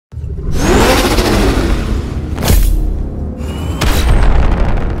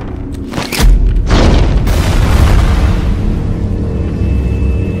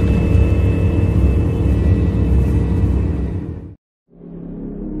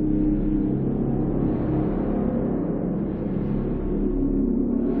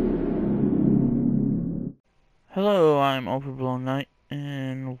Overblown Knight,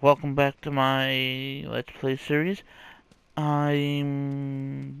 and welcome back to my Let's Play series.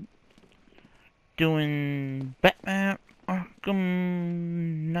 I'm doing Batman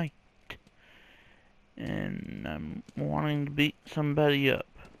Arkham Knight, and I'm wanting to beat somebody up.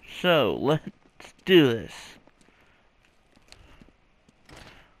 So, let's do this.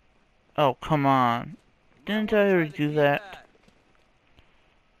 Oh, come on. Didn't I already do that?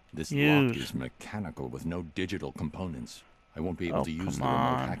 This lock is mechanical with no digital components. I won't be able to use the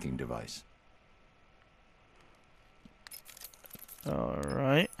remote hacking device.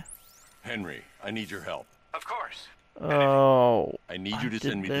 Alright. Henry, I need your help. Of course. Oh, I need you to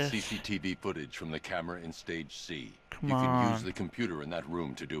send me the CCTV footage from the camera in Stage C. You can use the computer in that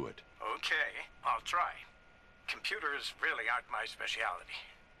room to do it. Okay, I'll try. Computers really aren't my specialty.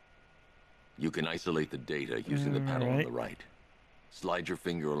 You can isolate the data using the panel on the right. Slide your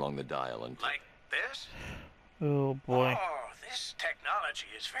finger along the dial and... Like this? Oh boy. Oh, this technology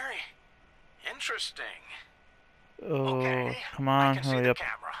is very interesting. Oh, okay, come on, I can see hurry the up.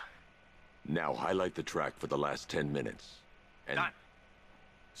 camera. Now highlight the track for the last 10 minutes. And Done.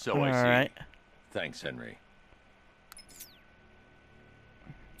 So I see. Alright. Thanks, Henry.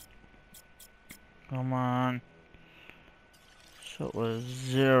 Come on. So it was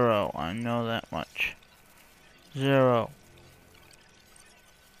 0. I know that much. 0.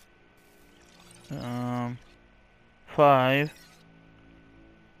 5.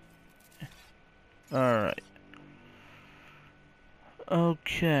 Alright.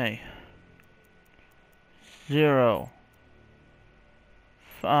 Okay. 0.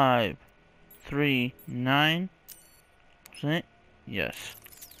 5. 3. 9. Is it? Yes.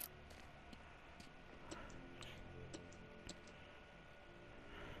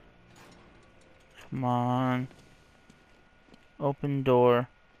 Come on. Open door.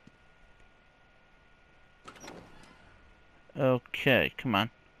 Okay, come on.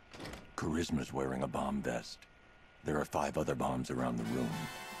 Charisma's wearing a bomb vest. There are 5 other bombs around the room.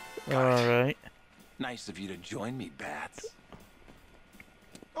 Alright. Nice of you to join me, Bats.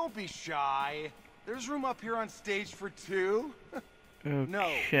 Don't be shy. There's room up here on stage for 2. Okay. No,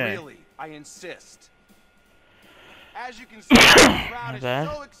 really, I insist. As you can see, the crowd is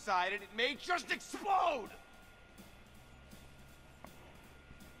so excited it may just explode!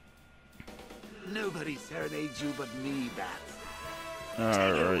 Nobody serenades you but me, Bats. Take it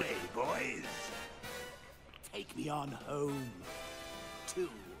Alright. away, boys. Take me on home. To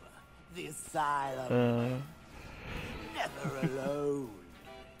the asylum. Never alone.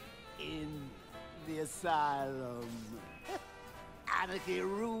 In the asylum. Anarchy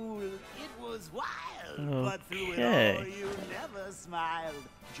ruled. It was wild. But through it all, you never smiled.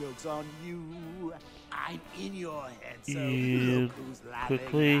 Joke's on you. I'm in your head, so look who's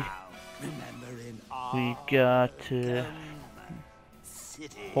laughing now. Remembering We got to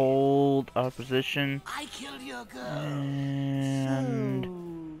hold our position. I killed your girl. And so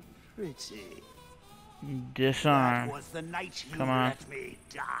pretty. Disarm. That was the night you Come on. let me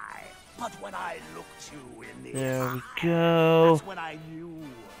die. But when I looked you in the There eye, we go. that's when I knew.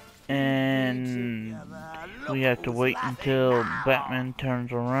 And we have to wait until Batman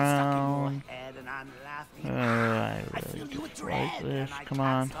turns around. I really just like this. Come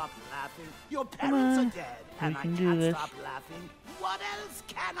on. Your Come parents on. are dead, We and I can do can't this. stop laughing. What else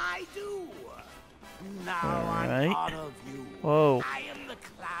can I do? Now Alright. I'm part of you. Whoa. I am the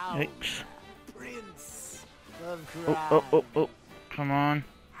clown. Yikes. Prince of Oh. Come on.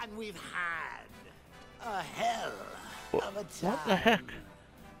 And we've had a hell of a time. What the heck?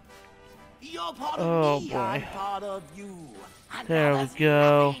 You're part Oh, of me, boy. I'm part of you. And There now we there's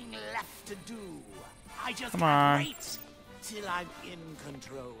go. nothing left to do. I just Come can't on. wait till I'm in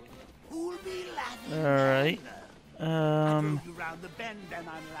control. Who'll be laughing? Alright. I drove you round the bend and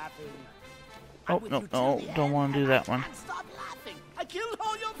I'm laughing. Oh, I'm with no, you till the don't end want to do and that I one. can't stop laughing. I killed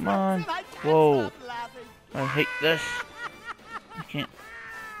all your Come on. friends and I can't Whoa. stop laughing. I hate this. I can't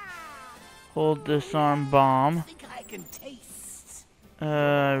hold this arm bomb. I think I can taste.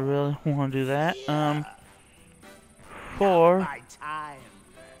 I really want to do that. 4. My time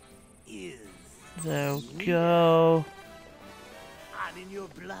is There we go. I'm in your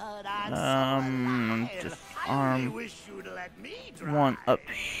blood, I'm so alive. I really wish you'd let me try. 1 up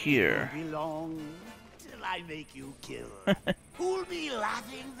here. You belong till I make you kill. Who'll be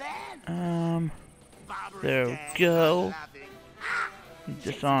laughing then? Barbara's There we dead, go. I'm laughing.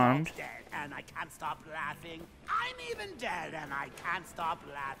 Disarmed. Jason's dead, and I can't stop laughing. I'm even dead, and I can't stop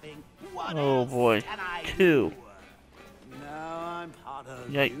laughing. What Oh else boy. can I 2. do? Now I'm part of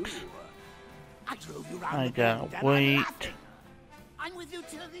Yikes. you. I drove you round I the gotta bend and I'm wait. laughing. I'm with you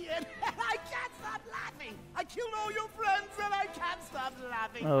till the end. I can't stop laughing. I killed all your friends and I can't stop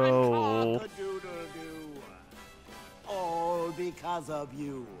laughing. Oh. I'm cock-a-doodle-doo. All because of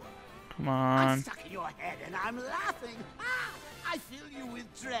you. Come I'm on. stuck in your head and I'm laughing. Ah, I fill you with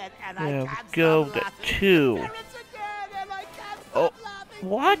dread and There I we can't go. stop Got laughing. 2. There it's again and I can't Oh, stop laughing.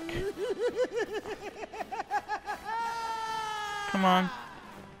 what? Come on.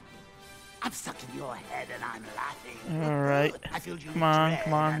 I'm stuck in your head and I'm laughing. Alright. I filled you Come with on, dread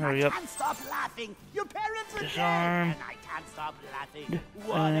come on, and hurry I up. can't stop laughing. Your parents are Disarm. dead and I can't stop laughing.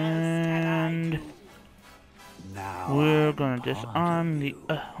 What else can I And do? Now we're I'm gonna part disarm of the you.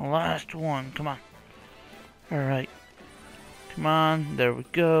 last one. Come on. Alright. Come on. There we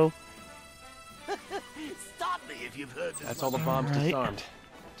go. Stop me if you've heard this. That's all the bombs disarmed.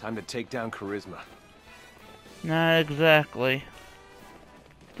 Time to take down Charisma. Not exactly.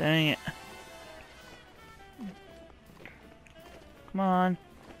 Dang it. Come on.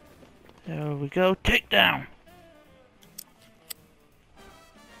 There we go. Take down.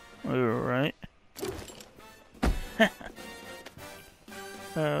 Alright.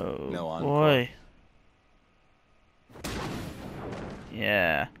 Oh No encore. boy.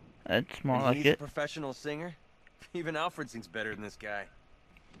 Yeah. That's more And like he's a it. professional singer? Even Alfred sings better than this guy.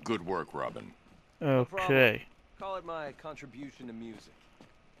 Good work, Robin. Okay. Call it my contribution to music.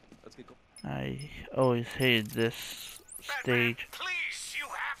 Let's get going. I always hated this stage. Batman, please, you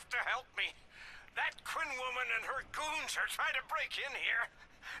have to help me. That Quinn woman and her goons are trying to break in here.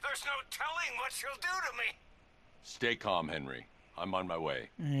 There's no telling what she'll do to me. Stay calm, Henry. I'm on my way.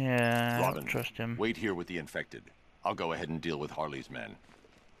 Yeah, I Robin, don't trust him. wait here with the infected. I'll go ahead and deal with Harley's men.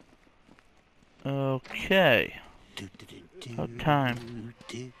 Okay. About time.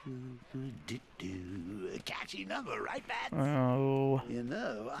 Catchy number, right, Bats? Oh. You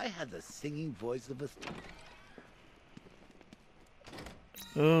know, I had the singing voice of a...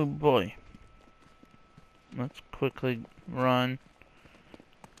 Oh boy. Let's quickly run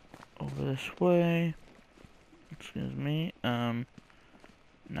over this way. Excuse me.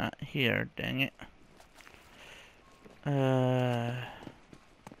 Not here, dang it.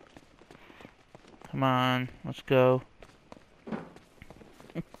 Come on, let's go.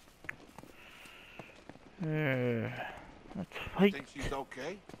 Let's fight. Think she's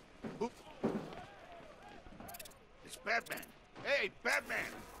okay? It's Batman. Hey, Batman,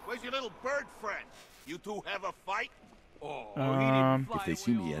 where's your little bird friend? You two have a fight? If they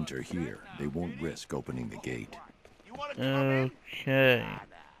see me enter here, they won't risk opening the gate. You want to come in? Okay.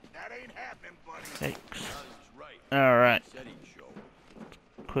 That ain't happening, buddy. Thanks. Alright.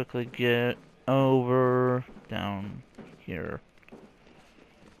 Quickly get over down here.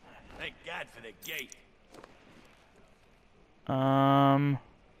 Thank God for the gate.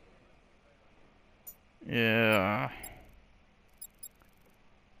 Yeah.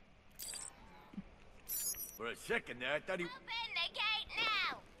 For a second there, I thought he... Open the gate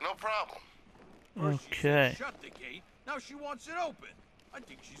now! No problem. Okay. Shut the gate. Now she wants it open. I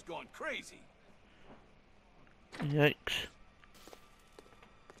think she's gone crazy. Yikes.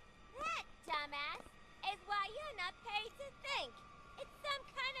 That, dumbass, is why you're not paid to think. It's some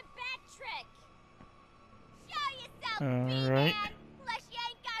kind of bad trick. Show yourself, Alright. B-Man, unless you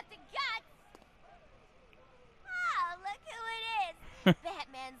ain't got the guts. Oh, look who it is.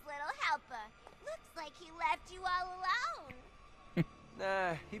 Batman's little helper. Looks like he left you all alone.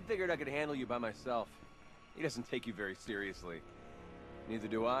 Nah, he figured I could handle you by myself. He doesn't take you very seriously. Neither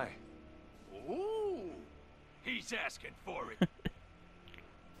do I. Ooh, he's asking for it.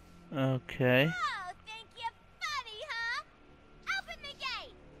 Okay. Oh, think you're funny, huh? Open the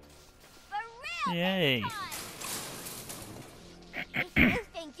gate. For real Yay. this time. If you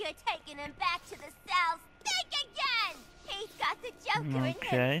think you're taking him back to the cells, think again. He's got the Joker in him.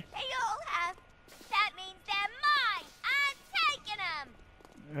 Okay. They all have. That means they're mine. I'm taking them.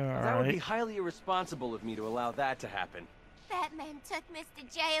 That would be Alright. highly irresponsible of me to allow that to happen. Batman took Mr.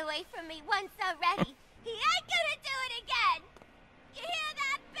 J away from me once already. He ain't gonna do it again. You hear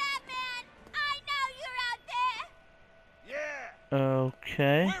that, Batman? I know you're out there. Yeah.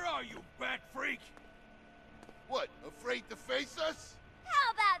 Okay. Where are you, bat freak? What, afraid to face us?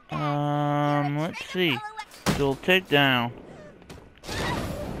 How about that? You're a Let's trigger see. pull away. Dual takedown.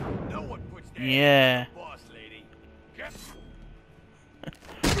 No one puts their Yeah. hands on the boss, lady.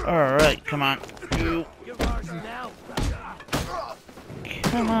 Alright, come on. You're ours now.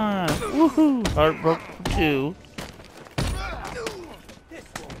 Come on. Woohoo! Heartbroken 2. This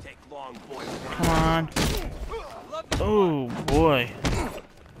won't take long, boy. Come on. Oh boy.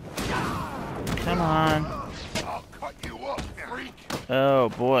 Come on. I'll cut you up, freak. Oh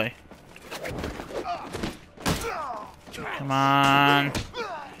boy. Come on.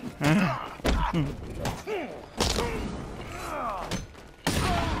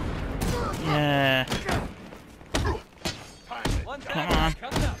 Yeah. Come on.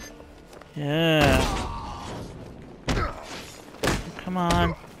 Yeah. Come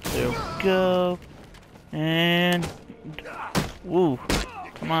on. There we go. And woo.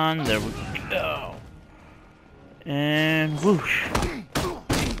 Come on. There we go. And whoosh.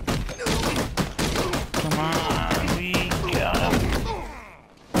 Come on. We got him.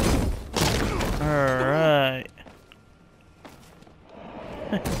 Alright.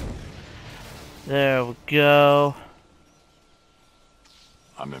 There we go.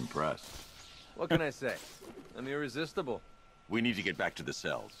 I'm impressed. What can I say? I'm irresistible. We need to get back to the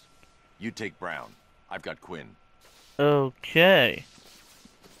cells. You take Brown. I've got Quinn. Okay.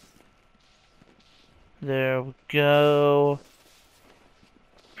 There we go.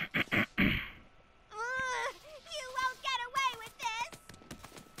 You won't get away with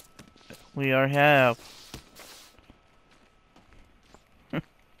this. We are have.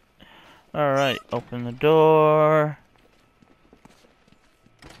 Alright, open the door.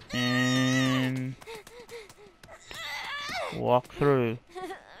 And walk through.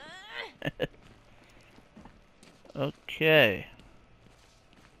 Okay.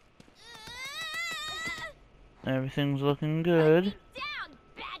 Everything's looking good. Down,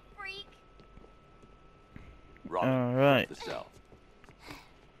 bad freak. Robin, Alright. the cell.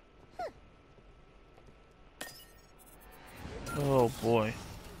 Oh boy.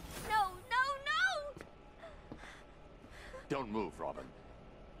 No, no, no! Don't move, Robin.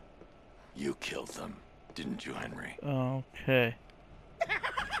 You killed them, didn't you, Henry? Okay.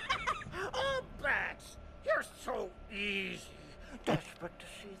 Oh, Bats, you're so easy. Desperate to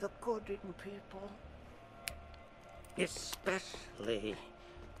see the good in people. Especially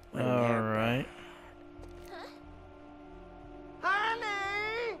when they're Alright.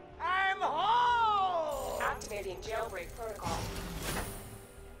 Honey, I'm home! Activating jailbreak protocol.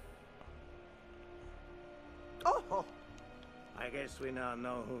 Oh, I guess we now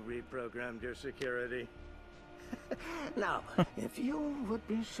know who reprogrammed your security. Now, if you would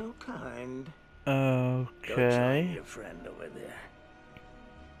be so kind, go join Okay. your friend over there.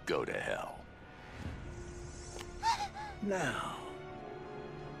 Go to hell. Now,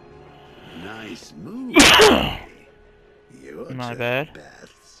 Nice move. You're My just bad.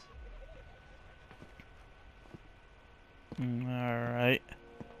 Bats. Alright.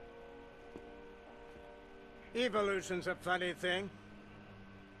 evolution's a funny thing.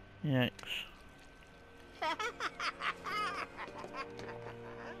 Yikes.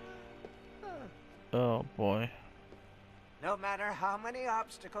 Oh boy. No matter how many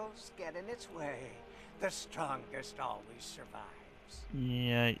obstacles get in its way, the strongest always survives.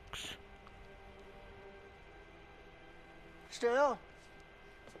 Yikes. Still,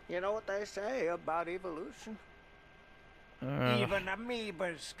 you know what they say about evolution? Even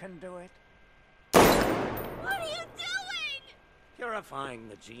amoebas can do it. What are you doing? Purifying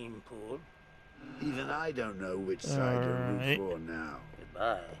the gene pool. Even I don't know which side to root for now.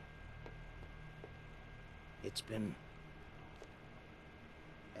 Goodbye. It's been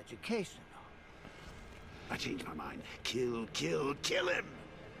educational. I changed my mind. Kill, kill, kill him!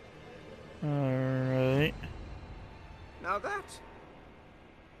 Alright. Now that's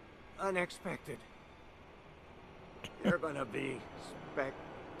unexpected. You're gonna be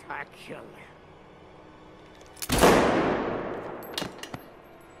spectacular. No,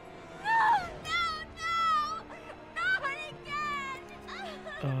 no, no! Not again!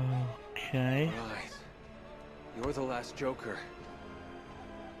 Okay. Right. You're the last Joker.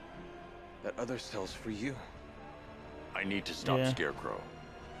 That other cell's for you. I need to stop Yeah. Scarecrow.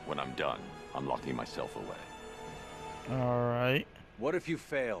 When I'm done, I'm locking myself away. Alright. What if you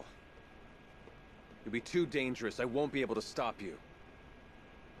fail? You'll be too dangerous. I won't be able to stop you.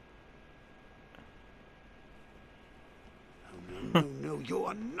 Oh, no, no, no, you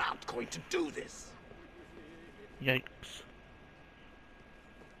are not going to do this! Yikes.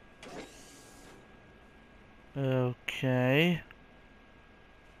 Okay.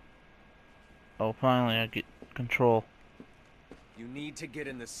 Oh, finally I get control. You need to get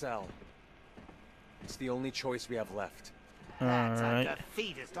in the cell. It's the only choice we have left. That's a Alright.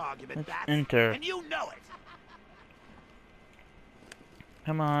 defeatist argument, Let's Bats, enter. and you know it.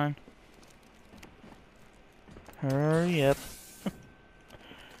 Come on. Hurry up.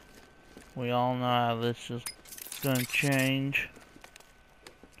 We all know how this is gonna change.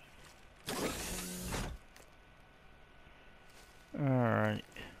 Alright.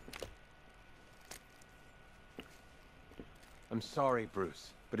 I'm sorry,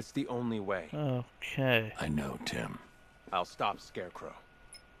 Bruce, but it's the only way. Okay. I know, Tim. I'll stop Scarecrow.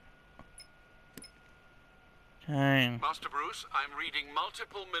 Dang. Master Bruce, I'm reading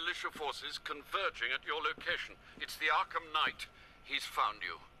multiple militia forces converging at your location. It's the Arkham Knight. He's found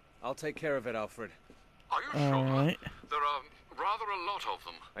you. I'll take care of it, Alfred. Are you sure? Alright. There are rather a lot of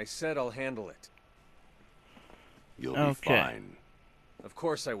them. I said I'll handle it. You'll be fine. Of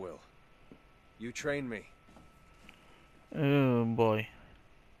course I will. You train me. Oh boy.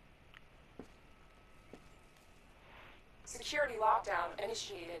 Security lockdown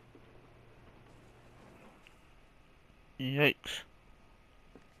initiated. Yikes.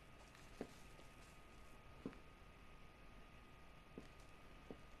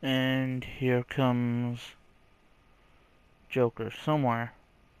 And here comes Joker somewhere.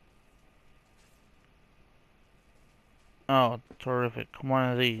 Oh, terrific.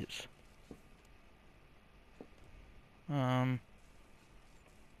 One of these.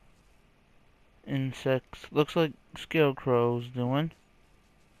 Insects. Looks like Scarecrow's doing.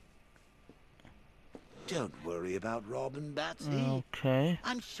 Don't worry about Robin, Batsy. Okay.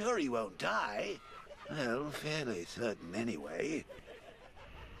 I'm sure he won't die. Well, fairly certain anyway.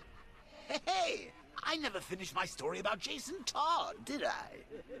 Hey, I never finished my story about Jason Todd, did I?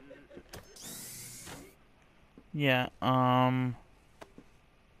 Yeah,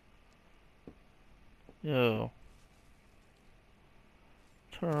 Yo.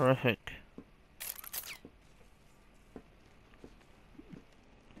 Terrific.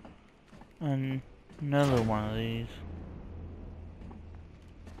 And another one of these.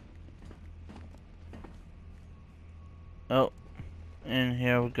 Oh, and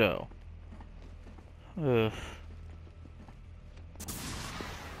here we go. Ugh.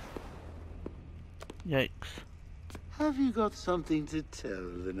 Yikes. Have you got something to tell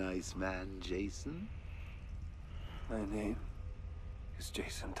the nice man, Jason? My name is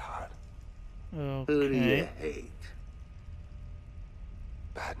Jason Todd. Okay. Who do you hate?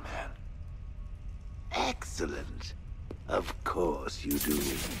 Batman. Excellent. Of course you do.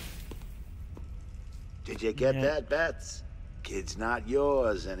 Did you get that, Bats? Kid's not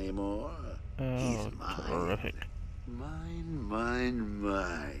yours anymore. He's mine. Terrific. Mine, mine,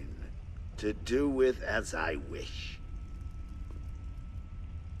 mine. To do with as I wish.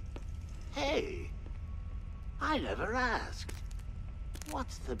 Hey, I never asked.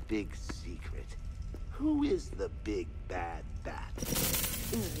 What's the big secret? Who is the big bad bat?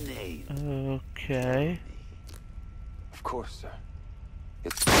 His name. Okay. Of course, sir.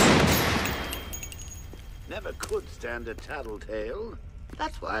 It's... Never could stand a tattletale.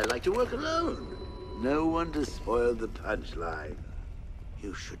 That's why I like to work alone. No one to spoil the punchline.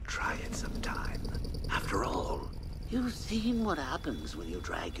 You should try it sometime. After all, you've seen what happens when you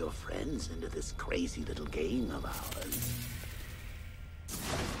drag your friends into this crazy little game of ours.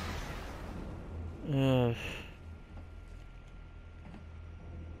 Ugh.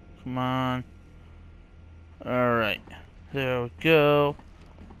 Come on. Alright. There we go.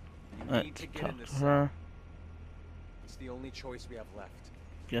 You need to get in this cell. It's the only choice we have left.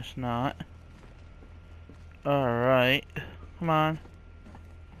 Guess not. Alright. Come on.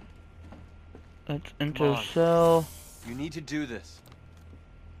 Let's enter cell. You need to do this.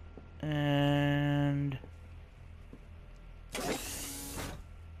 And...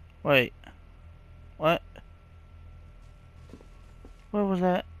 Wait. What? What was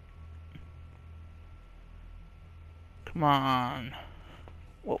that? Come on.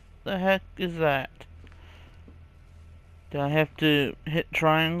 What the heck is that? Do I have to hit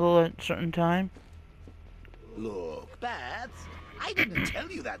triangle at a certain time? Look, Bats, I didn't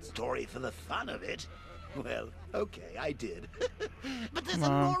tell you that story for the fun of it. Well, okay, I did. But there's a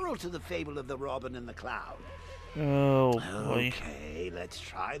moral to the fable of the Robin and the Cloud. Oh, boy. Okay, let's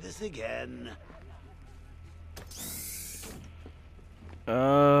try this again.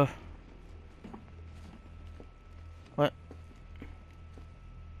 What?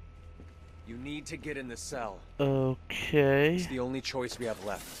 You need to get in the cell. Okay. It's the only choice we have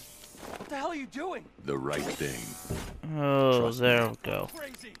left. What the hell are you doing? The right thing. Oh, there we go.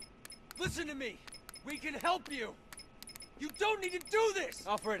 Crazy. Listen to me. We can help you. You don't need to do this.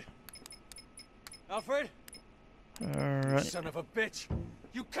 Alfred. Alfred. Alright. Son of a bitch.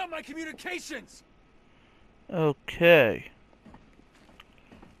 You cut my communications. Okay.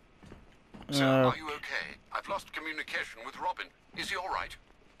 Sir, are you okay? I've lost communication with Robin. Is he all right?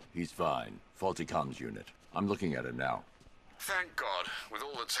 He's fine. Faulty comms unit. I'm looking at him now. Thank God. With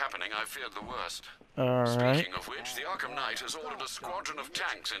all that's happening, I feared the worst. Alright. Speaking of which, the Arkham Knight has ordered a squadron of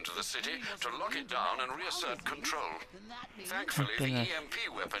tanks into the city to lock it down and reassert control. Thankfully, the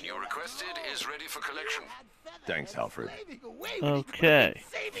EMP weapon you requested is ready for collection. Thanks, Alfred. Okay.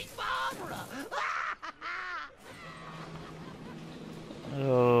 Saving Barbara.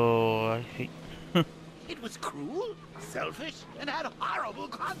 Oh, I hate... It was cruel, selfish, and had horrible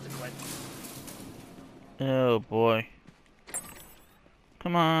consequences. Oh boy.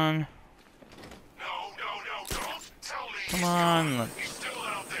 Come on. No, don't tell me. Come on, let's He's still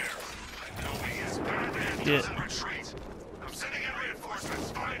out there. I know he is. Batman get... doesn't retreat. I'm sending in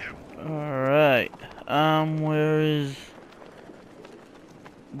reinforcements. Find him. Alright. Where is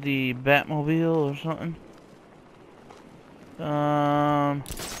the Batmobile or something?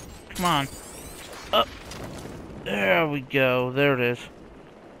 Come on. Up. There we go. There it is.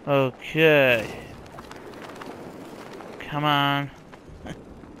 Okay. Come on.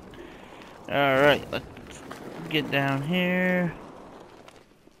 Alright, let's get down here.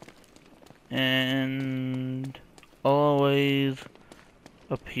 And always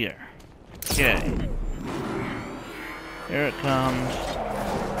up here. Okay. Here it comes.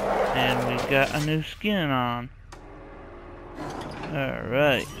 And we got a new skin on.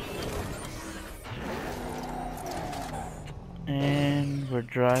 Alright. And we're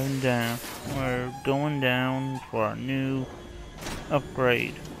driving down. We're going down for our new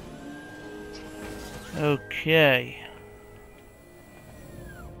upgrade. Okay.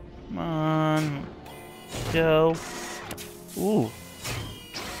 Come on. Let's go. Ooh.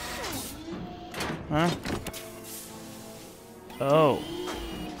 Huh? Oh.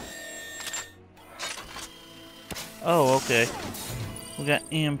 Oh, okay. We got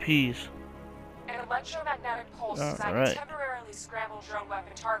EMPs. An electromagnetic pulse designed right. to temporarily scramble drone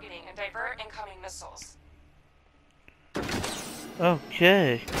weapon targeting and divert incoming missiles.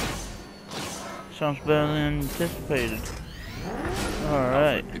 Okay. Sounds better than anticipated.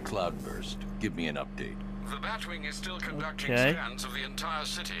 Alright. The cloudburst. Give me an update. The Batwing is still conducting Okay. scans of the entire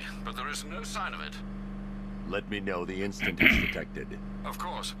city, but there is no sign of it. Let me know the instant it's detected. Of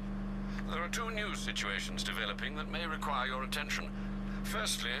course. There are two new situations developing that may require your attention.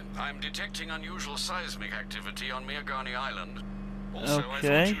 Firstly, I'm detecting unusual seismic activity on Miagani Island. Also, I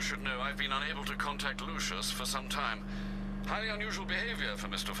Okay. thought you should know I've been unable to contact Lucius for some time. Highly unusual behavior for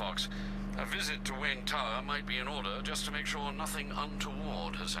Mr. Fox. A visit to Wane Tower might be in order, just to make sure nothing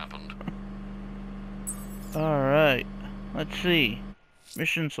untoward has happened. Alright. Let's see.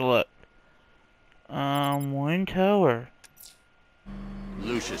 Mission select. Wane Tower.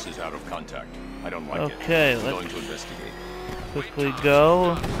 Lucius is out of contact. I don't like Okay, it. I'm let's going to investigate. quickly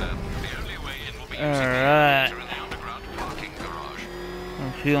go. Alright.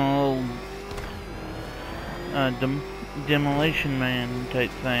 I'm feeling a little Demolition Man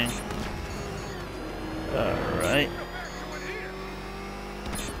type thing. Alright.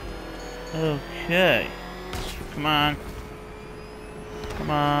 Okay. Come on. Come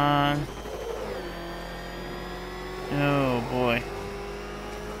on. Oh boy.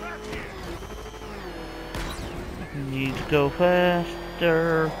 Need to go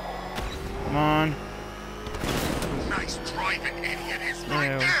faster. Come on. Nice driving, idiot. It's There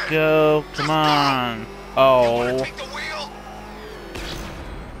right we there. go. Come on. Oh. Take the wheel.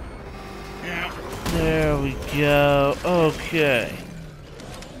 There we go. Okay.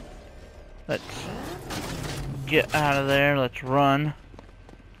 Let's get out of there. Let's run.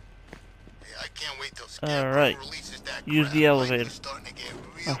 I can't wait till Alright. Use the elevator.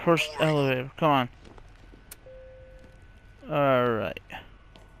 Our first elevator. Come on. Alright.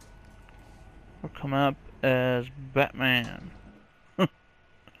 We're coming up as Batman.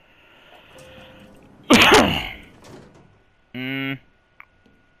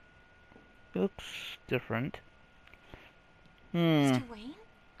 Looks different. Mr. Wayne?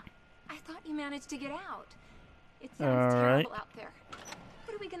 I thought you managed to get out. It sounds terrible out there.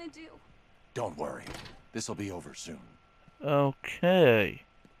 What are we gonna do? Don't worry. This'll be over soon. Okay.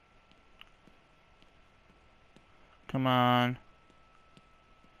 Come on.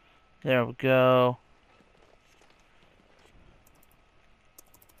 There we go.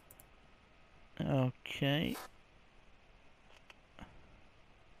 Okay.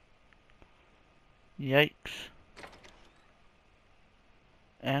 Yikes.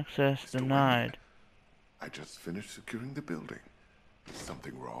 Access denied. I just finished securing the building. Is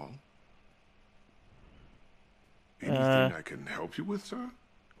something wrong? Anything I can help you with, sir?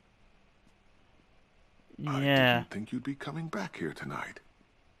 Yeah. I didn't think you'd be coming back here tonight.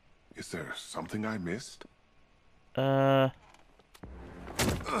 Is there something I missed? Yikes.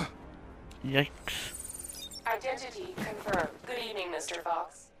 Identity confirmed. Good evening, Mr.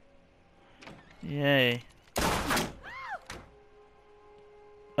 Fox. Yay.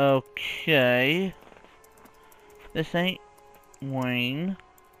 Okay. This ain't Wayne.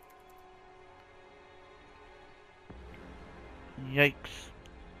 Yikes.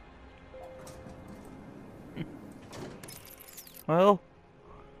 Well,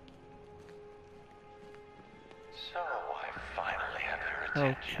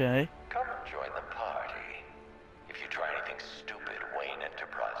 Okay. Come join the party. If you try anything stupid, Wane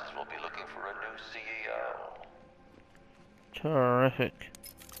Enterprises will be looking for a new CEO. Terrific.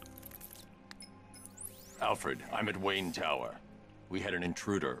 Alfred, I'm at Wane Tower. We had an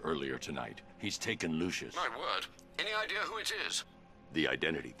intruder earlier tonight. He's taken Lucius. My word. Any idea who it is? The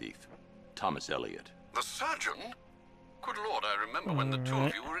identity thief. Thomas Elliot. The surgeon? Good Lord, I remember when the two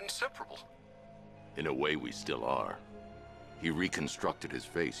of you were inseparable. In a way, we still are. He reconstructed his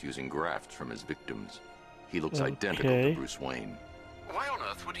face using grafts from his victims. He looks identical to Bruce Wayne. Why on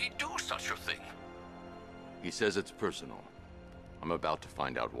earth would he do such a thing? He says it's personal. I'm about to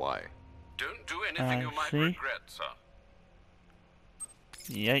find out why. Don't do anything you might regret, sir.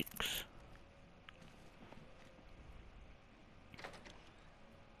 Yikes.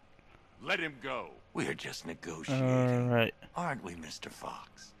 Let him go. We're just negotiating. Alright. Aren't we, Mr.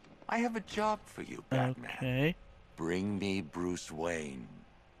 Fox? I have a job for you, Batman. Okay. Bring me Bruce Wayne,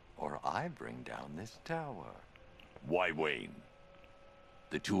 or I bring down this tower. Why Wayne?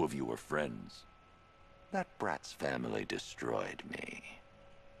 The two of you were friends. That brat's family destroyed me.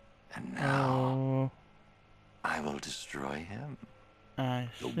 And now, I will destroy him. I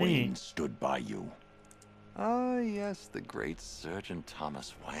see. The Wayne stood by you. Ah, yes, the great Surgeon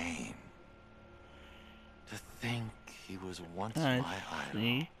Thomas Wayne. To think he was once my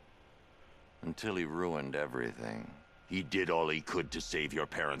idol. Until he ruined everything. He did all he could to save your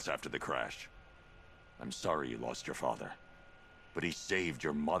parents after the crash. I'm sorry you lost your father. But he saved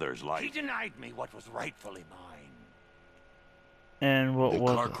your mother's life. He denied me what was rightfully mine. And what was it?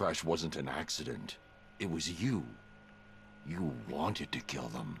 The car crash wasn't an accident. It was you. You wanted to kill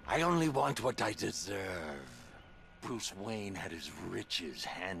them. I only want what I deserve. Bruce Wayne had his riches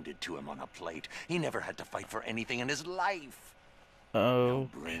handed to him on a plate. He never had to fight for anything in his life. Okay.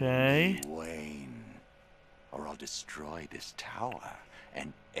 Bring me Wayne, or I'll destroy this tower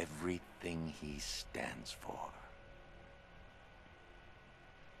and everything he stands for.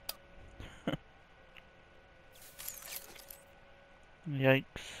 Yikes.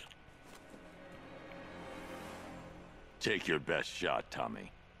 Take your best shot,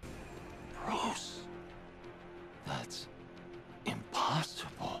 Tommy. Bruce, that's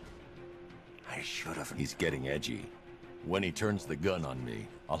impossible. I should have... He's getting edgy. When he turns the gun on me,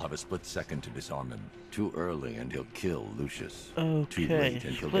 I'll have a split second to disarm him. Too early and he'll kill Lucius. Okay. Too late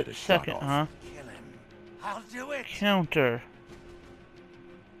and he'll Split get a second, shot off. huh? Kill him. I'll do it. Counter.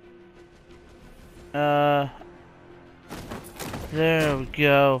 There we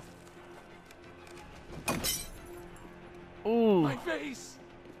go. Ooh. My face.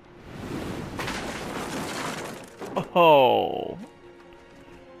 Oh.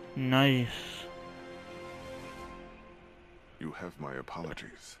 Nice. You have my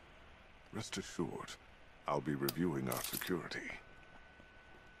apologies. Rest assured, I'll be reviewing our security.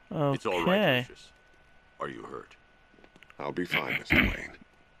 Okay. It's all right, Lucius. Are you hurt? I'll be fine, Mr. Wayne.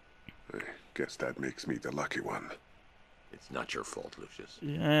 I guess that makes me the lucky one. It's not your fault, Lucius.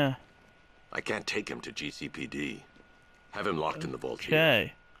 Yeah. I can't take him to GCPD. Have him locked in the vault here.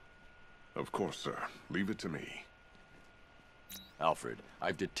 Okay. Of course, sir. Leave it to me. Alfred,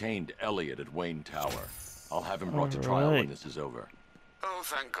 I've detained Elliot at Wane Tower. I'll have him brought to trial when this is over. Oh,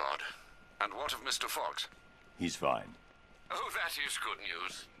 thank God. And what of Mr. Fox? He's fine. Oh, that is good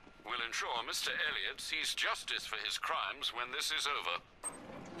news. We'll ensure Mr. Elliot sees justice for his crimes when this is over.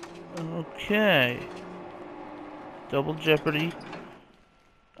 Okay. Double jeopardy.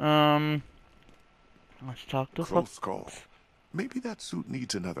 Let's talk to Close call. Maybe that suit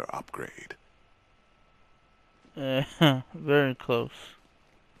needs another upgrade. Very close.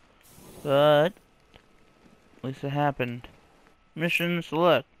 But at least it happened. Mission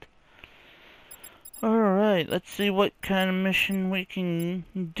select. Alright, let's see what kind of mission we can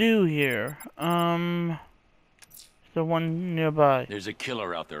do here. Is there one nearby? There's a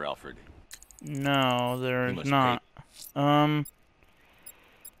killer out there, Alfred. No, there is not.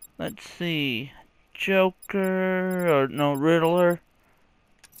 Let's see. Joker, or no, Riddler.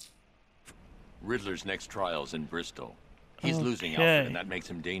 Riddler's next trial's in Bristol. He's losing Alfred, and that makes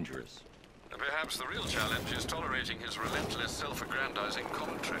him dangerous. Perhaps the real challenge is tolerating his relentless self-aggrandizing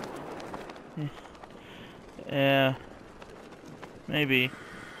commentary. Yeah. Maybe.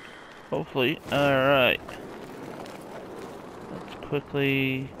 Hopefully. Alright. Let's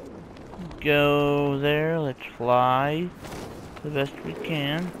quickly go there. Let's fly the best we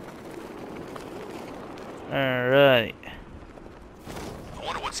can. Alright. I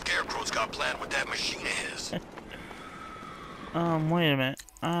wonder what Scarecrow's got planned with that machine of his. Wait a minute.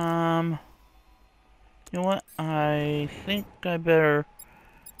 You know what? I think I better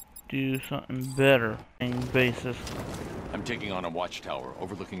do something better. Basis. I'm taking on a watchtower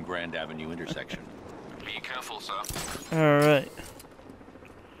overlooking Grand Avenue intersection. Be careful, sir. Alright.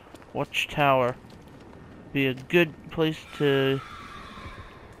 Watchtower. Be a good place to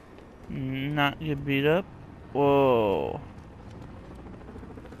not get beat up. Whoa.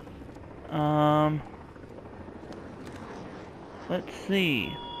 Let's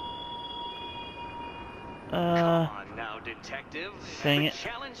see. Come on now, detective. Dang the it.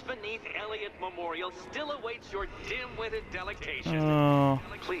 challenge beneath Elliott Memorial still awaits your dim-witted delectation. Oh.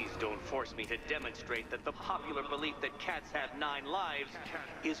 Please don't force me to demonstrate that the popular belief that cats have 9 lives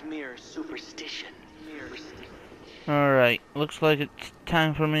is mere superstition. Alright, looks like it's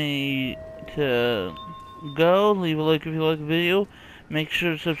time for me to go. Leave a like if you like the video. Make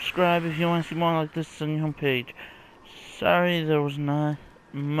sure to subscribe if you want to see more like this on your homepage. Sorry there was not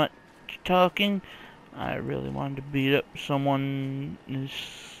much talking. I really wanted to beat up someone this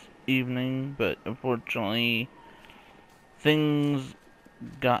evening, but unfortunately things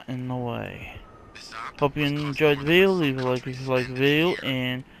got in the way. Hope you enjoyed the video. Leave a like if you like the video,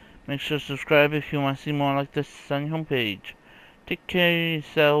 and make sure to subscribe if you want to see more like this on your homepage. Take care of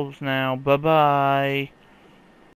yourselves now. Bye bye.